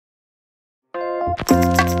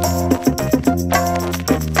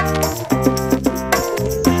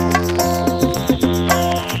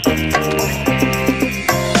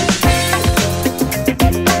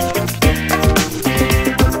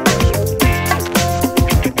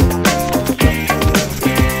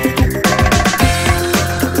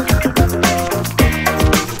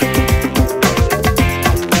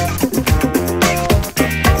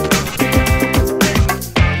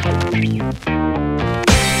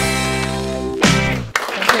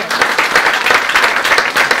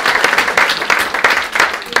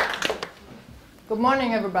Good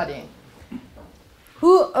morning, everybody.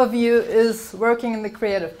 Who of you is working in the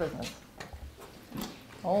creative business?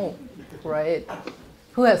 Oh, great.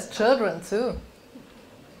 Who has children too?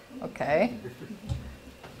 Okay.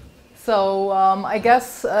 So I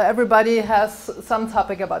guess everybody has some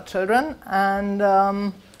topic about children, and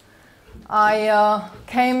I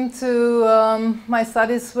came to my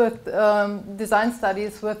studies with design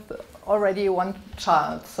studies with already one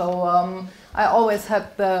child. So I always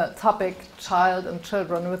had the topic child and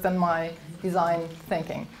children within my design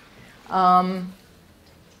thinking. I'm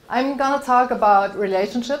going to talk about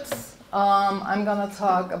relationships. I'm going to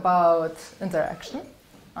talk about interaction.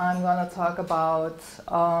 I'm going to talk about,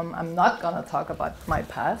 I'm not going to talk about my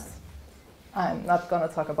past. I'm not going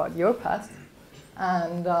to talk about your past.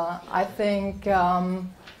 And I think,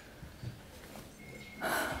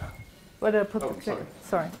 where did I put the clicker?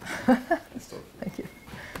 Sorry. Thank you.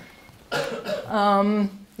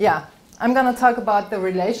 Yeah, I'm going to talk about the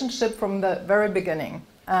relationship from the very beginning.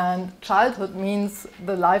 And childhood means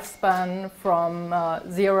the lifespan from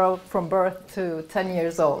from birth to 10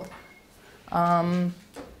 years old.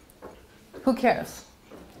 Who cares?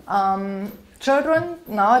 Children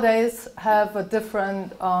nowadays have a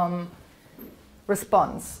different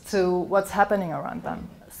response to what's happening around them.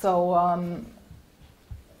 So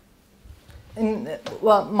in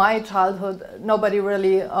my childhood, nobody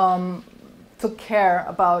really took care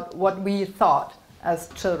about what we thought as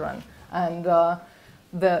children. And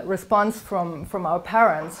the response from our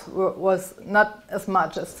parents was not as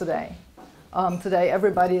much as today. Today,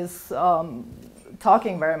 everybody is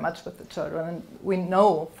talking very much with the children. And we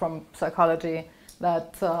know from psychology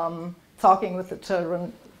that talking with the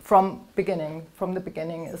children from the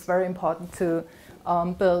beginning is very important to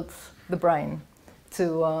build the brain,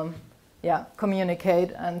 to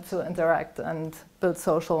communicate and to interact and build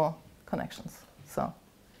social connections. So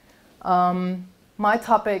my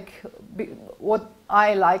topic, what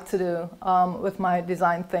I like to do with my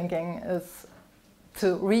design thinking is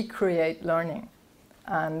to recreate learning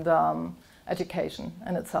and education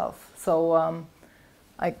in itself. So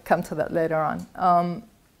I come to that later on.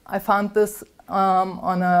 I found this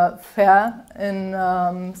on a fair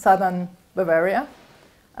in southern Bavaria,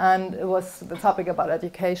 and it was the topic about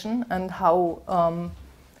education and how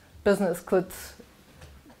business could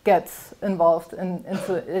get involved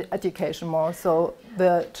into education more. So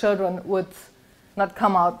the children would not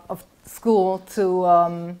come out of school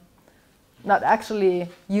to not actually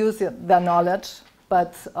use their knowledge,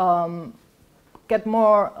 but get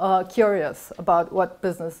more curious about what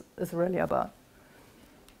business is really about.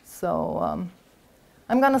 So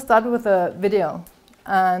I'm going to start with a video,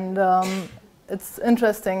 and it's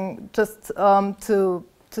interesting just to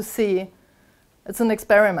see. It's an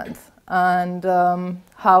experiment, and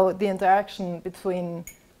how the interaction between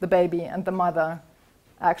the baby and the mother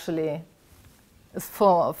actually is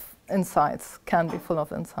full of insights, can be full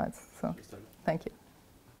of insights. So, thank you.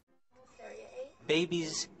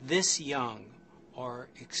 Babies this young are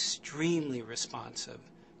extremely responsive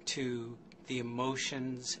to the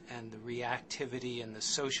emotions and the reactivity and the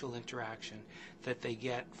social interaction that they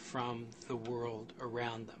get from the world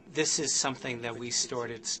around them. This is something that we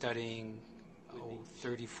started studying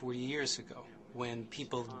 30, 40 years ago, when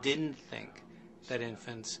people didn't think that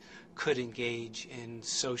infants could engage in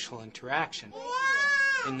social interaction.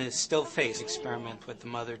 In the still face experiment, what the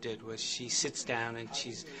mother did was she sits down and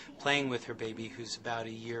she's playing with her baby, who's about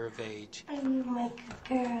a year of age. I'm like a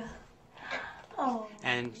girl. Oh.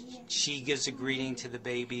 And she gives a greeting to the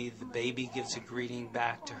baby gives a greeting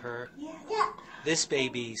back to her. Yeah. This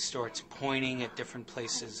baby starts pointing at different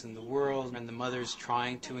places in the world, and the mother's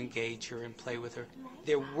trying to engage her and play with her.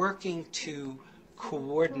 They're working to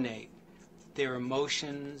coordinate their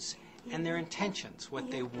emotions and their intentions, what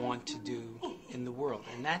they want to do in the world.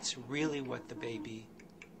 And that's really what the baby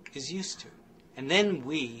is used to. And then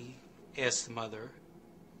we ask the mother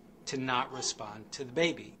to not respond to the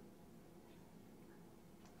baby.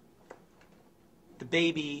 The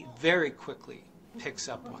baby very quickly picks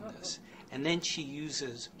up on this. And then she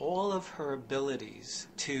uses all of her abilities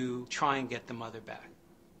to try and get the mother back.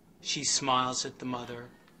 She smiles at the mother.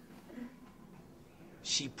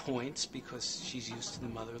 She points because she's used to the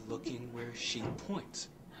mother looking where she points.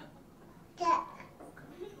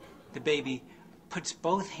 The baby puts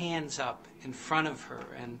both hands up in front of her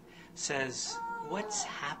and says, "What's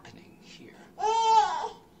happening here?"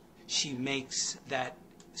 She makes that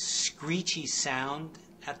screechy sound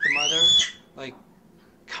at the mother, like,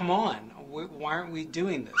 "Come on, why aren't we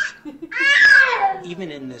doing this?"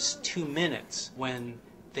 Even in this 2 minutes, when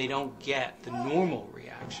they don't get the normal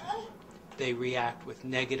reaction, they react with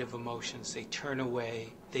negative emotions, they turn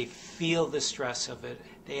away, they feel the stress of it,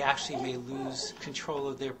 they actually may lose control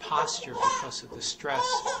of their posture because of the stress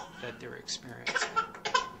that they're experiencing.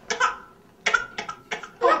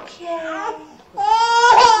 Okay.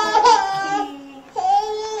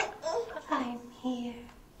 I'm here.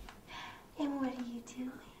 And what are you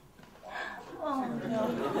doing? Oh, no.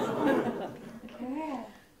 Girl.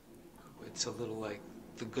 It's a little like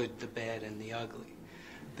the good, the bad, and the ugly.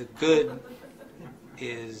 The good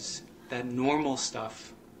is that normal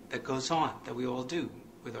stuff that goes on, that we all do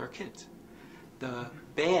with our kids. The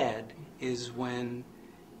bad is when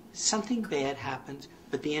something bad happens,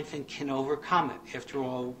 but the infant can overcome it. After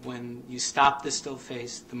all, when you stop the still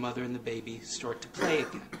face, the mother and the baby start to play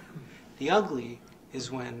again. The ugly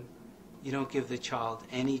is when you don't give the child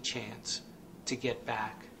any chance to get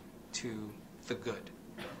back to the good.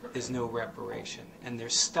 There's no reparation, and they're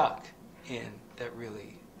stuck in that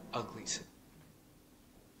really ugly situation.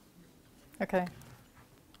 Okay.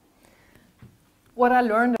 What I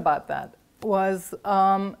learned about that was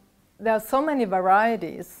there are so many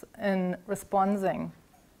varieties in responding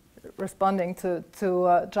to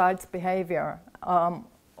a child's behavior,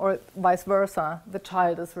 or vice versa. The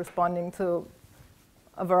child is responding to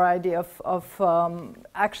a variety of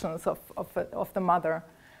actions of the mother.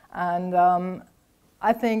 And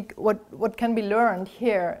I think what can be learned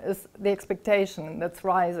here is the expectation that's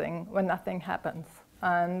rising when nothing happens.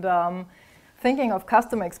 And thinking of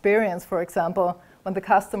customer experience, for example, when the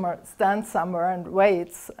customer stands somewhere and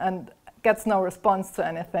waits and gets no response to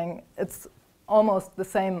anything, it's almost the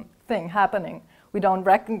same thing happening. We don't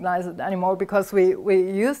recognize it anymore because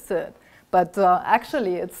we're used to it. But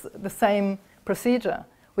actually, it's the same procedure.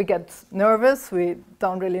 We get nervous, we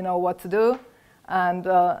don't really know what to do, and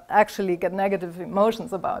actually get negative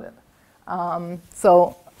emotions about it.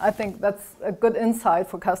 So I think that's a good insight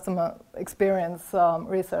for customer experience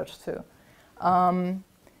research too.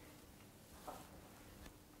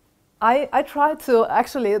 I try to,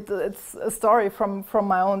 actually, it's a story from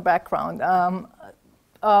my own background.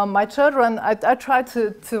 My children, I tried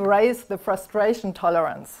to raise the frustration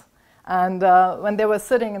tolerance. And when they were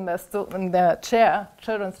sitting in their chair,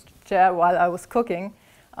 children's chair, while I was cooking,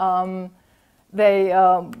 I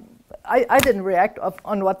didn't react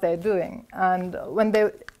on what they're doing. And when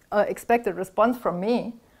they expected response from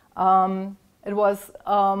me, it was,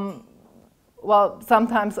 well,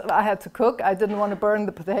 sometimes I had to cook. I didn't want to burn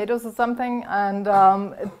the potatoes or something, and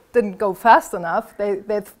it didn't go fast enough.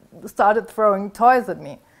 They started throwing toys at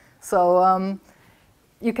me. So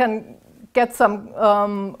you can get some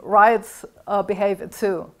riots behavior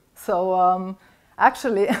too. So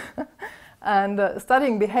actually, and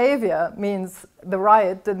studying behavior means the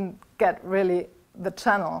riot didn't get really the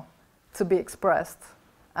channel to be expressed.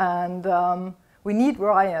 And we need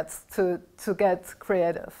riots to get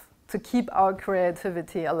creative, to keep our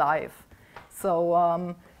creativity alive.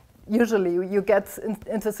 So usually you get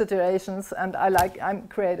into situations, and I'm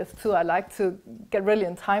creative too, I like to get really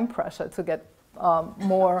in time pressure to get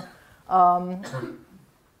more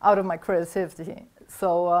out of my creativity.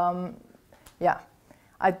 So yeah,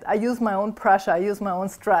 I use my own pressure, I use my own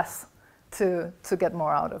stress to get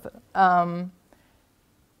more out of it.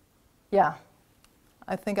 Yeah,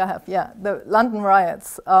 I think I have, yeah, the London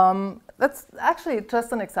riots. That's actually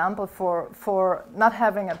just an example for not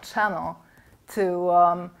having a channel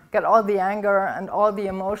to get all the anger and all the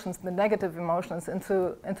emotions, the negative emotions,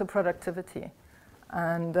 into productivity.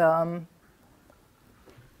 And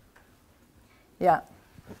yeah.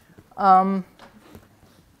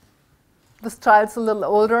 This child's a little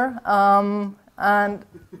older, and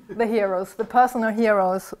the heroes, the personal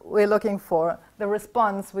heroes we're looking for, the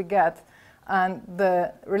response we get, and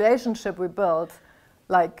the relationship we build,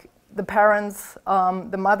 like the parents,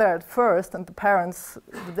 the mother at first, and the parents,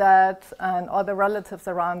 the dad, and all the relatives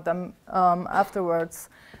around them afterwards,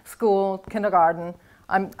 school, kindergarten.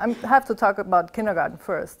 I have to talk about kindergarten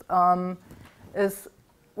first, is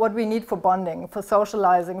what we need for bonding, for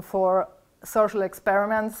socializing, for social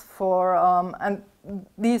experiments, for, and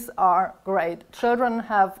these are great. Children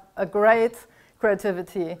have a great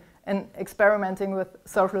creativity in experimenting with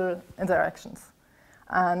social interactions.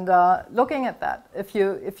 And looking at that, if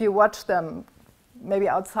you watch them, maybe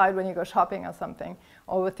outside when you go shopping or something,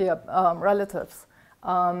 or with your relatives,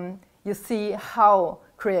 you see how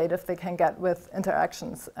creative they can get with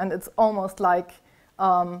interactions. And it's almost like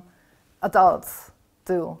adults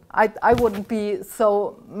do. I wouldn't be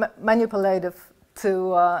so manipulative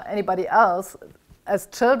to anybody else as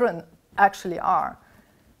children actually are.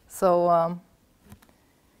 So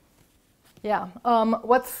yeah,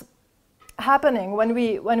 what's happening when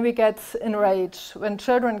we get enraged, when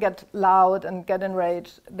children get loud and get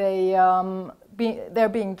enraged, they're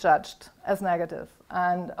being judged as negative.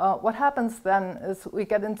 And what happens then is we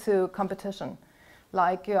get into competition.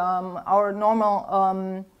 Like our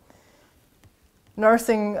normal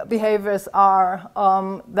nursing behaviors are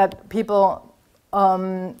that people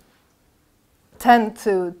tend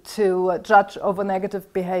to judge over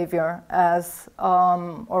negative behavior as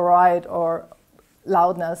all right, or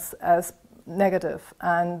loudness as negative.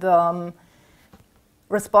 And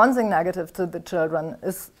responding negative to the children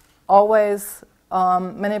is always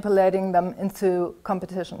manipulating them into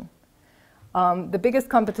competition. The biggest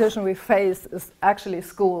competition we face is actually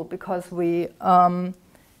school, because we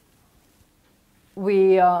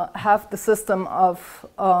have the system of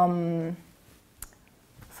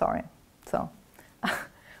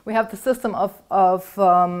we have the system of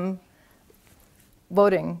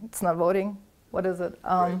voting. It's not voting. What is it?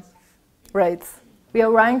 Rates. We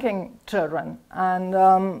are ranking children, and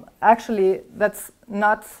actually that's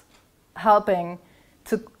not helping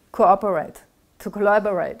to cooperate, to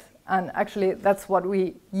collaborate. And actually that's what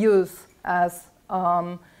we use as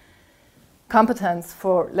competence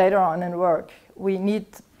for later on in work. We need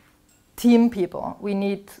team people. We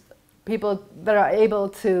need people that are able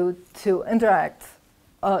to interact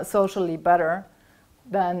socially better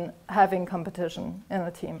than having competition in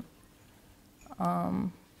a team.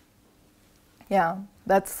 Yeah,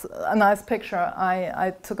 that's a nice picture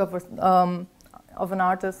I took of an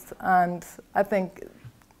artist, and I think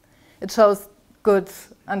it shows good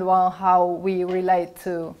and well how we relate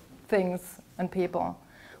to things and people.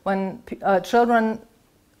 When children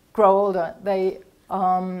grow older, they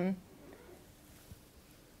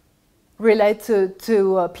relate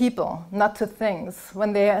to people, not to things.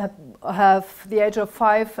 When they have the age of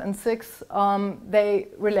 5 and 6, they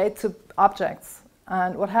relate to objects.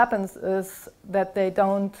 And what happens is that they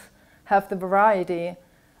don't have the variety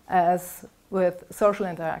as with social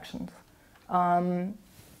interactions.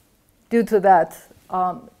 Due to that,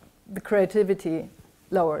 the creativity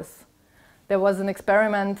lowers. There was an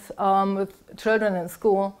experiment with children in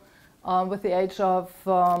school with the age of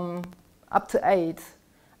up to 8,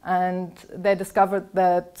 and they discovered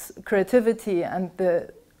that creativity and the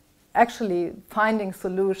actually finding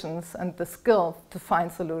solutions and the skill to find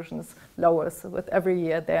solutions lowers with every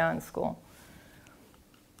year they are in school.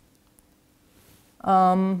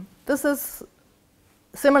 This is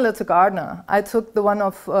similar to Gardner. I took the one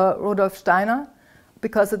of Rudolf Steiner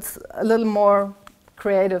because it's a little more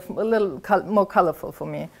creative, a little more colorful for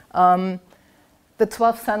me. The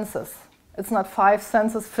 12 senses. It's not 5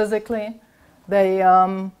 senses physically. They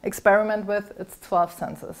experiment with, it's 12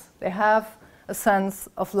 senses. They have a sense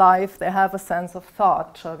of life, they have a sense of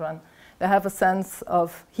thought, children. They have a sense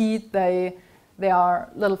of heat, they are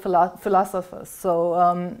little philosophers.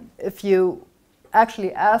 So if you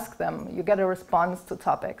actually ask them, you get a response to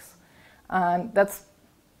topics. And that's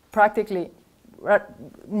practically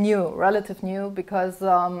relative new, because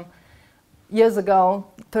years ago,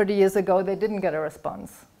 30 years ago, they didn't get a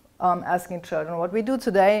response asking children. What we do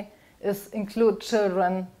today is include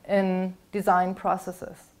children in design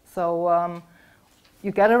processes. So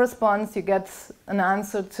you get a response, you get an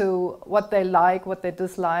answer to what they like, what they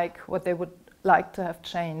dislike, what they would like to have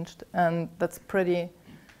changed, and that's pretty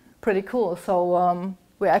cool. So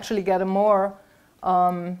we actually get a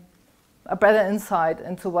better insight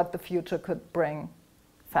into what the future could bring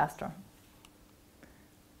faster.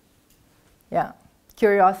 Yeah,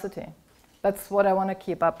 curiosity. That's what I want to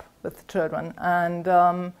keep up with children. And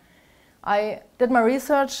I did my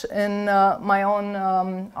research in my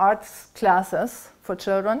own arts classes for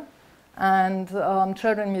children and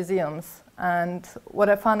children museums. And what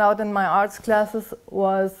I found out in my arts classes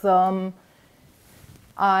was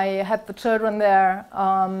I had the children there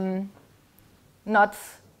not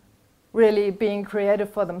really being creative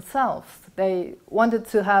for themselves. They wanted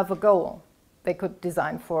to have a goal they could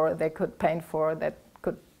design for, they could paint for, they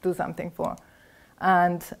could do something for.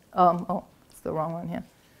 And, oh, it's the wrong one here.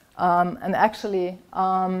 And actually,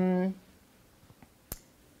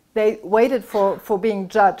 they waited for being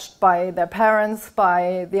judged by their parents,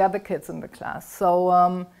 by the other kids in the class.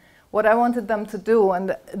 So what I wanted them to do,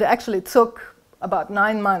 and it actually took about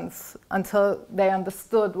 9 months until they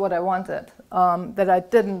understood what I wanted, that I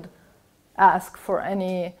didn't ask for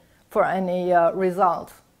any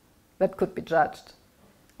result that could be judged.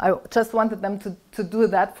 I just wanted them to do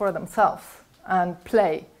that for themselves and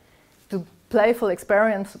do playful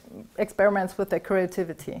experiments with their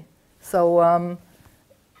creativity. So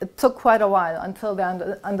it took quite a while until they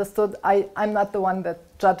understood I'm not the one that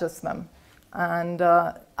judges them. And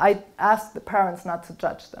I asked the parents not to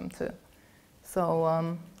judge them too.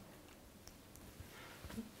 So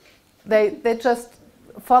they just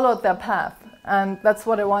followed their path, and that's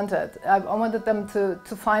what I wanted. I wanted them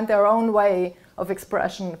to find their own way of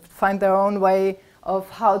expression, find their own way of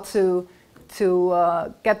how to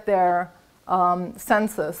get their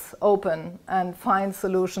senses open and find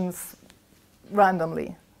solutions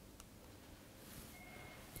randomly.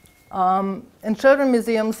 In children's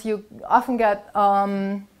museums, you often get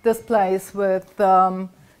displays with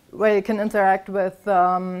where you can interact with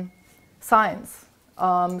science.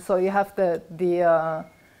 So you have the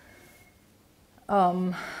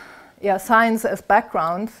science as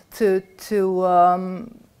background to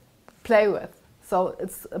play with. So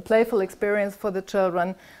it's a playful experience for the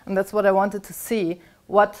children, and that's what I wanted to see,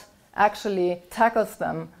 what actually tackles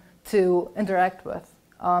them to interact with.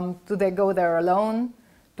 Do they go there alone?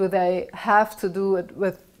 Do they have to do it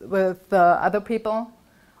with other people?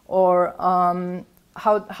 Or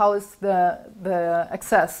how is the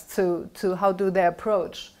access to how do they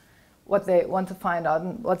approach what they want to find out,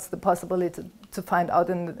 and what's the possibility to find out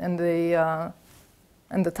in the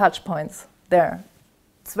touch points there?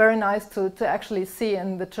 It's very nice to actually see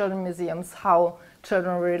in the children's museums how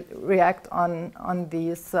children react on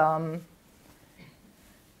these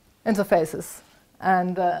interfaces.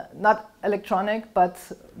 And not electronic, but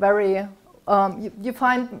very, you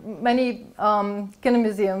find many kinder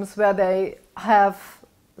museums where they have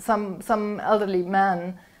some elderly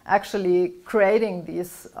man actually creating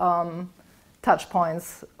these touch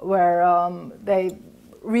points where they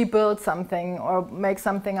rebuild something or make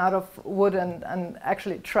something out of wood and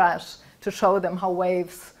actually trash to show them how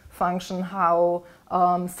waves function, how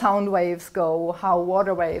sound waves go, how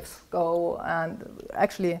water waves go, and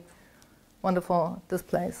actually wonderful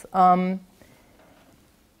displays.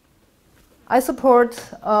 I support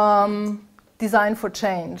Design for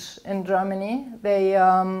Change in Germany. They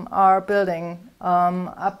are building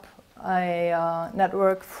up a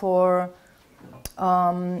network for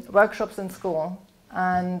workshops in school.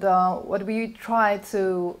 And what we try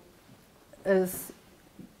to is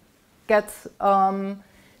get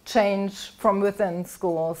change from within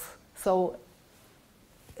schools. So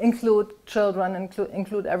include children,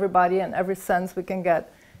 include everybody, and every sense we can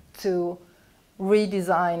get to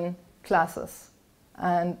redesign classes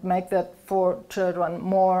and make that for children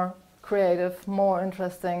more creative, more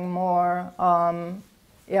interesting, more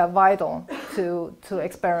vital to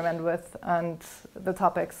experiment with and the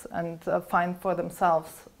topics and find for themselves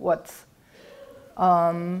what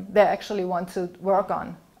they actually want to work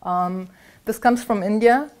on. This comes from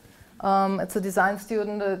India. It's a design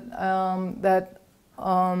student that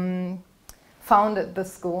founded the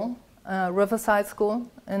school, Riverside School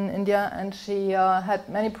in India, and she had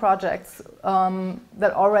many projects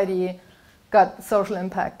that already got social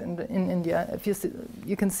impact in India. If you see,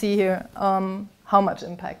 you can see here how much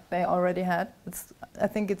impact they already had. I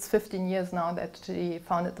think it's 15 years now that she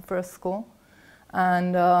founded the first school,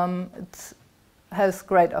 and it has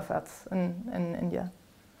great efforts in India.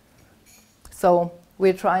 So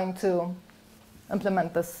we're trying to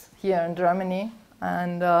implement this here in Germany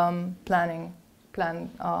and plan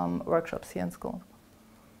workshops here in school.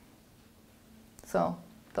 So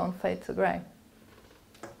don't fade to grey.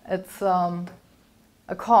 It's a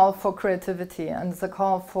call for creativity, and it's a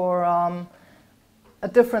call for a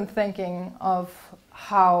different thinking of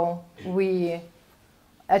how we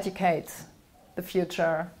educate the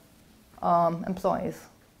future employees.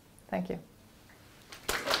 Thank you.